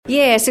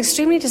Yeah, it's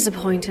extremely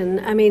disappointing.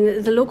 I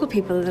mean, the local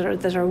people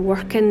that are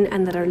working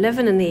and that are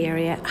living in the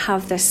area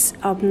have this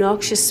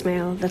obnoxious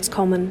smell that's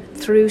coming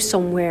through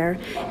somewhere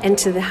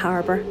into the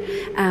harbour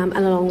and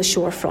along the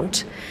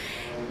shorefront.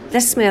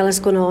 This smell is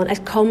going on.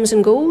 It comes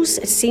and goes.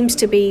 It seems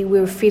to be,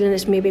 we're feeling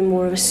it maybe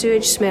more of a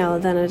sewage smell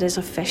than it is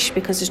of fish,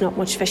 because there's not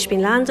much fish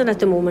being landed at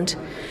the moment.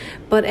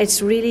 But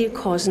it's really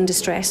causing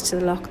distress to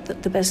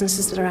the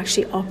businesses that are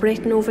actually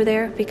operating over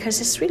there,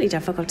 because it's really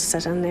difficult to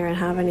sit in there and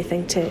have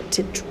anything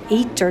to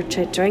eat or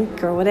to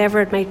drink or whatever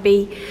it might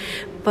be.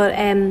 But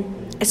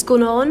it's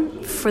going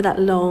on for that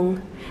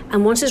long.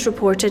 And once it's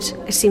reported,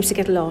 it seems to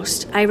get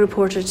lost. I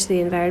reported to the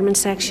environment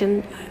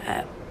section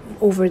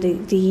over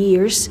the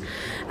years.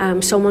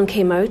 Someone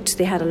came out,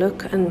 they had a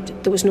look, and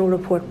there was no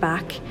report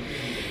back.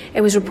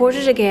 It was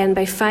reported again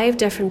by 5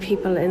 different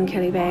people in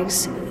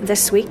Killybegs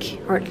this week,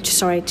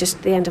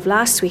 just the end of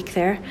last week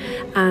there,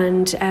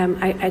 and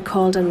I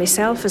called on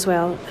myself as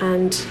well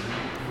and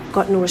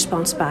got no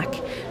response back,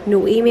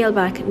 no email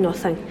back,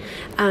 nothing.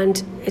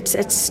 And it's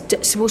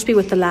supposed to be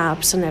with the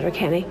labs in Cllr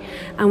Kennedy,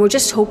 and we're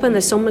just hoping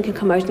that someone can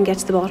come out and get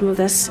to the bottom of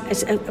this.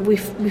 We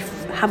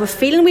have a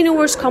feeling we know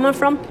where it's coming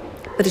from,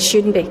 but it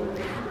shouldn't be,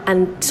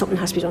 and something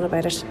has to be done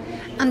about it.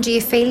 And do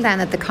you feel then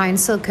that the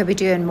council could be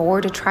doing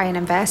more to try and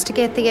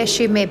investigate the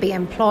issue, maybe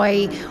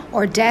employ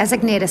or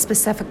designate a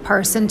specific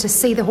person to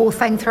see the whole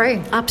thing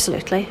through?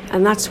 Absolutely,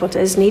 and that's what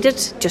is needed.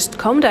 Just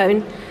come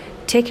down,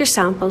 take your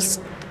samples,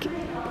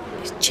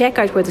 check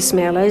out where the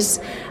smell is,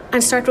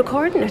 and start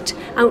recording it.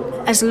 And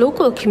as a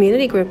local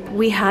community group,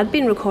 we had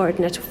been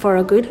recording it for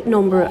a good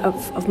number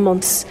of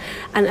months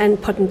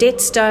and putting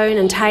dates down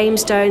and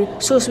times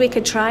down so we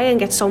could try and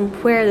get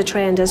where the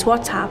trend is,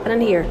 what's happening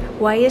here,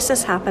 why is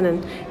this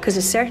happening, because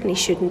it certainly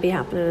shouldn't be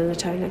happening in a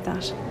town like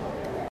that.